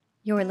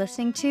You're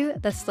listening to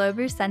the Slow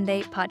Brew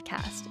Sunday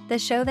podcast, the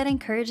show that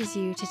encourages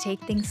you to take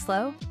things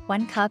slow,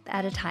 one cup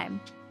at a time.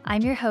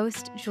 I'm your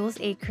host, Jules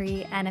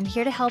Acree, and I'm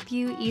here to help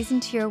you ease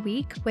into your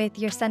week with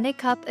your Sunday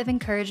cup of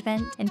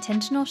encouragement,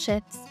 intentional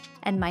shifts,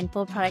 and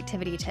mindful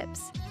productivity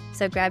tips.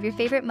 So grab your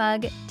favorite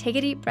mug, take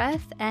a deep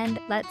breath, and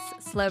let's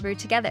slow brew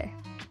together.